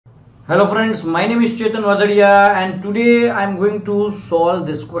Hello friends, my name is CHETAN VADHADIYA and today I am going to solve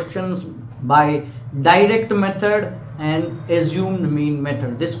these questions by direct method and assumed mean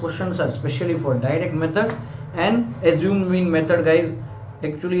method. These questions are specially for direct method and assumed mean method, guys.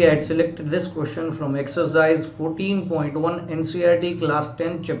 Actually, I had selected this question from exercise 14.1 NCERT class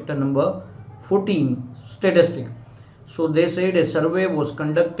 10 chapter number 14 statistic. So they said a survey was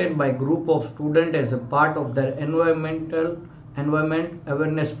conducted by a group of students as a part of their environment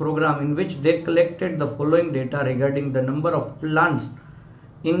awareness program, in which they collected the following data regarding the number of plants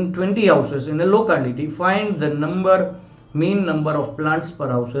in 20 houses in a locality. Find the mean number of plants per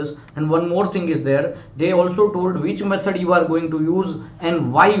houses, and one more thing is there, they also told which method you are going to use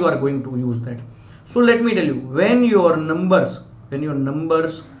and why you are going to use that. So let me tell you, when your numbers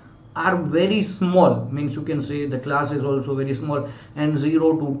are very small, means you can say the class is also very small, and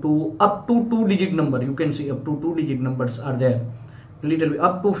 0 to 2 up to 2 digit number, you can see up to 2 digit numbers are there, little bit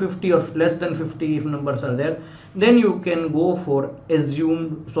up to 50 or less than 50 if numbers are there, then you can go for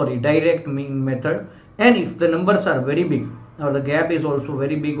direct mean method. And if the numbers are very big or the gap is also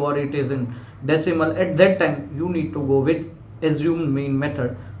very big or it is in decimal, at that time you need to go with assumed mean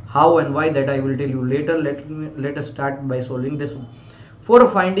method. How and why, that I will tell you later. Let us start by solving this one. For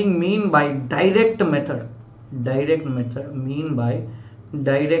finding mean by direct method,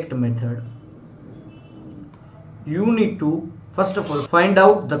 you need to first of all find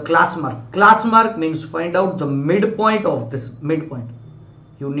out the class mark. Class mark means find out the midpoint of this midpoint.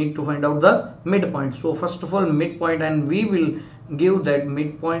 You need to find out the midpoint. So first of all midpoint, and we will give that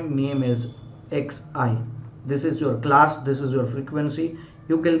midpoint name as xi. This is your class, this is your frequency.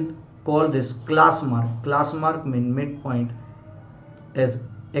 You can call this class mark. Class mark mean midpoint as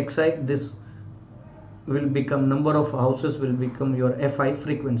xi. This will become number of houses, will become your fi,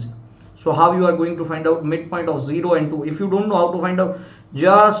 frequency. So how you are going to find out midpoint of 0 and 2? If you don't know how to find out,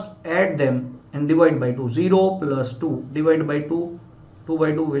 just add them and divide by 2. 0 plus 2 divided by 2, 2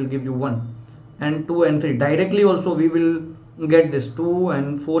 by 2 will give you 1, and 2 and 3 directly also we will get this. 2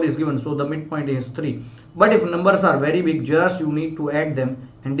 and 4 is given, so the midpoint is 3. But if numbers are very big, just you need to add them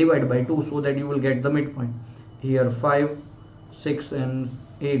and divide by 2 so that you will get the midpoint. Here 5, 6 and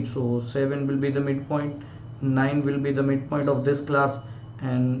 8, so 7 will be the midpoint, 9 will be the midpoint of this class,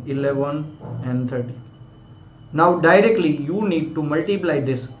 and 11 and 30. Now directly you need to multiply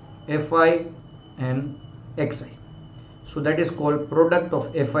this fi and xi. So that is called product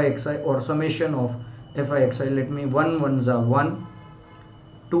of fi xi or summation of fi xi. Let me 1 1s are 1,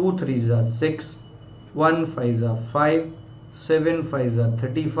 2 3s are 6, 1 5s are 5, 7 5s are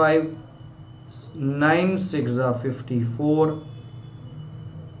 35, 9 6 are 54,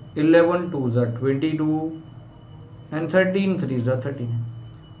 11 2s are 22, and 13 3s are 39.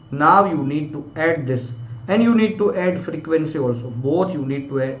 Now you need to add this, and you need to add frequency also. Both you need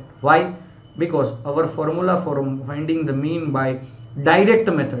to add. Why? Because our formula for finding the mean by direct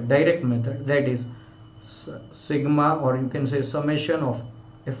method, that is sigma, or you can say summation of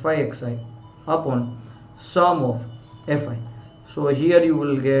fi xi upon sum of fi. So here you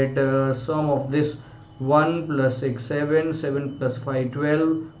will get sum of this 1 plus 6 7, 7 plus 5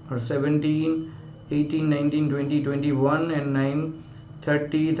 12, or 17, 18, 19, 20, 21, and 9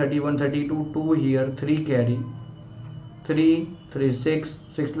 30, 31, 32, 2 here, 3 carry, 3, 3, 6,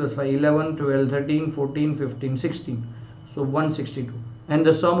 6 plus 5, 11, 12, 13, 14, 15, 16. So 162. And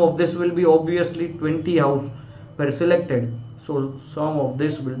the sum of this will be obviously 20 house were selected. So sum of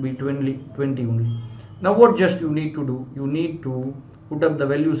this will be 20 only. Now what just you need to do? You need to put up the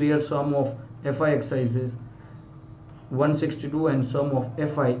values here. Sum of fi xi is 162 and sum of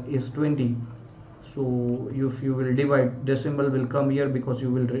fi is 20. So if you will divide, decimal will come here because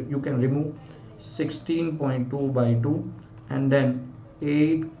you can remove 16.2 by 2 and then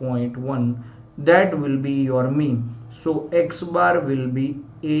 8.1. that will be your mean. So x bar will be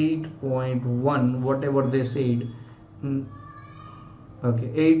 8.1, whatever they said. Okay,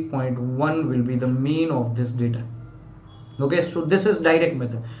 8.1 will be the mean of this data. Okay, so this is direct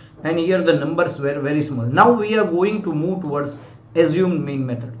method, and here the numbers were very small. Now we are going to move towards assumed mean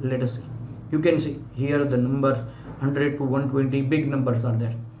method. Let us see. You can see here the numbers 100 to 120 big numbers are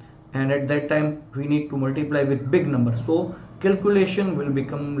there, and at that time we need to multiply with big numbers, so calculation will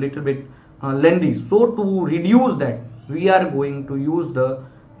become little bit lengthy. So to reduce that, we are going to use the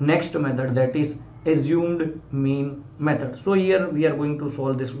next method, that is assumed mean method. So here we are going to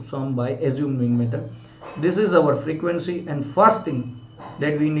solve this sum by assumed mean method. This is our frequency, and first thing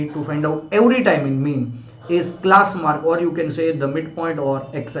that we need to find out every time in mean is class mark, or you can say the midpoint or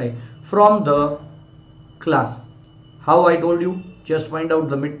xi from the class. How I told you, just find out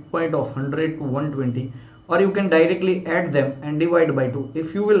the midpoint of 100 to 120 or you can directly add them and divide by 2.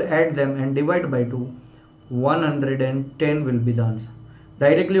 If you will add them and divide by 2, 110 will be the answer.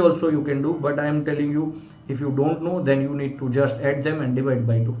 Directly also you can do, but I am telling you, if you don't know, then you need to just add them and divide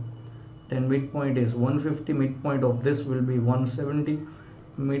by 2. Then midpoint is 150, midpoint of this will be 170,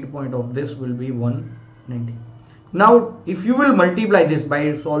 midpoint of this will be 190. Now if you will multiply this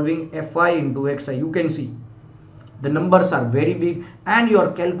by solving fi into xi, you can see the numbers are very big and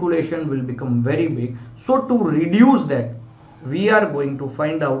your calculation will become very big. So to reduce that, we are going to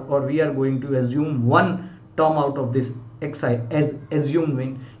find out, or we are going to assume one term out of this xi as assumed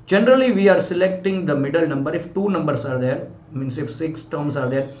mean. Generally we are selecting the middle number. If two numbers are there, means if 6 terms are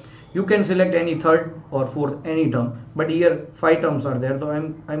there, you can select any third or fourth, any term, but here 5 terms are there, so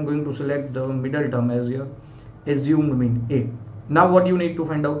I'm going to select the middle term as your assumed mean a. Now what you need to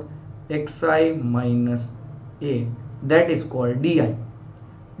find out? Xi minus a, that is called di.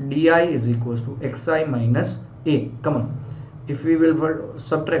 Di is equals to xi minus a. Come on, if we will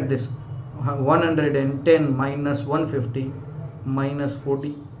subtract this, 110 minus 150 minus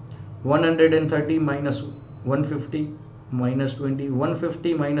 40, 130 minus 150 minus 20,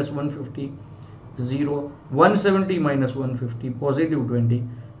 150 minus 150 0, 170 minus 150 positive 20,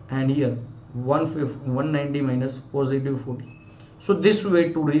 and here 190 minus positive 40. So this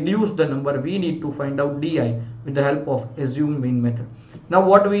way, to reduce the number, we need to find out di with the help of assumed mean method. Now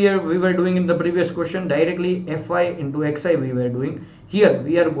what we were doing in the previous question, directly fi into xi we were doing. Here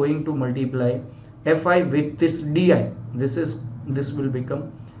we are going to multiply fi with this di. This will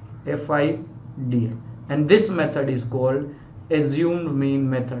become fi di, and this method is called assumed mean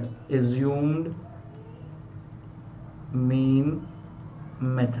method. Assumed mean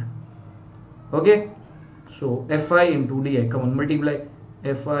method. Okay, so fi into di, come on, multiply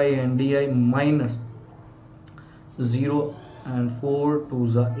fi and di minus 0 and 4 to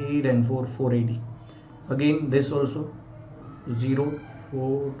the 8 and 4 480. Again this also 0,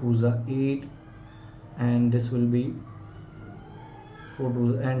 4 to the 8, and this will be 4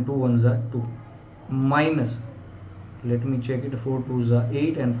 to the, and 2 1s are 2, minus, let me check it, 4 to the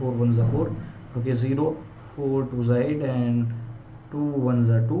 8 and 4 1s are 4. Okay, 0, 4 to the 8 and 2 1s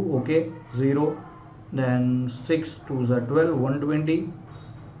are 2. Okay, 0, then 6 to the 12, 120,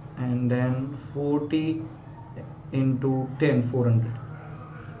 and then 40 into 10, 400.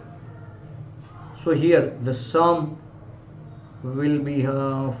 So here the sum will be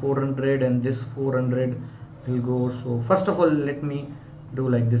 400, and this 400 will go. So first of all, let me do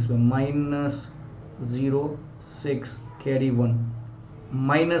like this way: minus 0, 6, carry 1,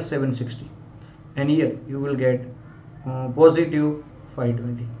 minus 760, and here you will get positive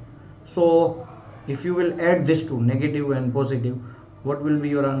 520. So if you will add this to negative and positive, what will be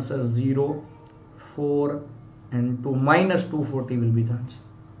your answer? 0, 4 and 2, minus 240 will be the answer.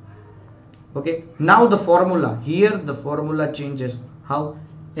 Okay, now the formula, here the formula changes. How?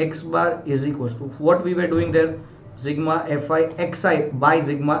 X bar is equals to what we were doing there, sigma fi xi by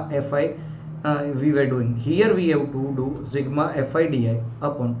sigma fi we were doing. Here we have to do sigma fi di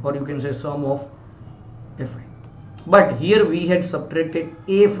upon, or you can say sum of fi. But here we had subtracted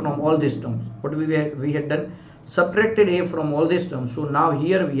a from all these terms. What we had done? Subtracted a from all these terms. So now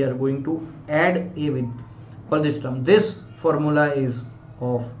here we are going to add a with all this term. This formula is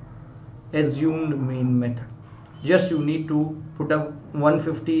of assumed mean method. Just you need to put up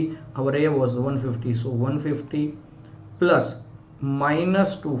 150. Our a was 150, so 150 plus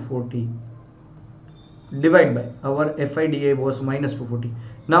minus 240 divide by our FIDA was minus 240.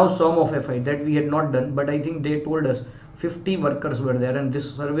 Now sum of FI, that we had not done, but I think they told us 50 workers were there and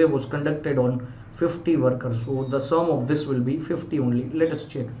this survey was conducted on 50 workers, so the sum of this will be 50 only. Let us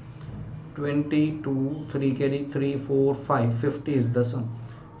check. 20, 2, 3 carry 3, 4, 5, 50 is the sum.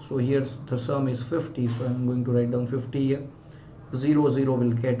 So here the sum is 50, so I am going to write down 50 here. 0 0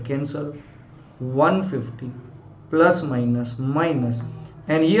 will get cancelled. 150 plus minus minus,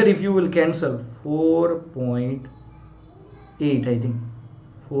 and here if you will cancel 4.8, I think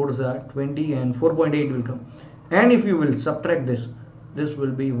 4s are 20 and 4.8 will come, and if you will subtract this, this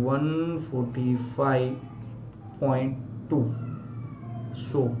will be 145.2.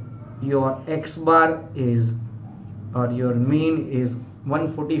 so your x bar is, or your mean is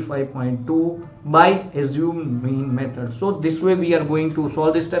 145.2 by assumed mean method. So this way we are going to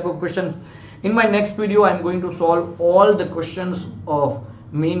solve this type of question. In my next video I am going to solve all the questions of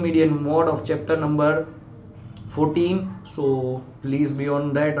mean, median, mode of chapter number 14. So please be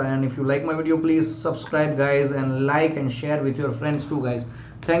on that, and if you like my video, please subscribe guys, and like and share with your friends too guys.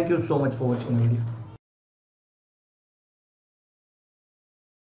 Thank you so much for watching the video.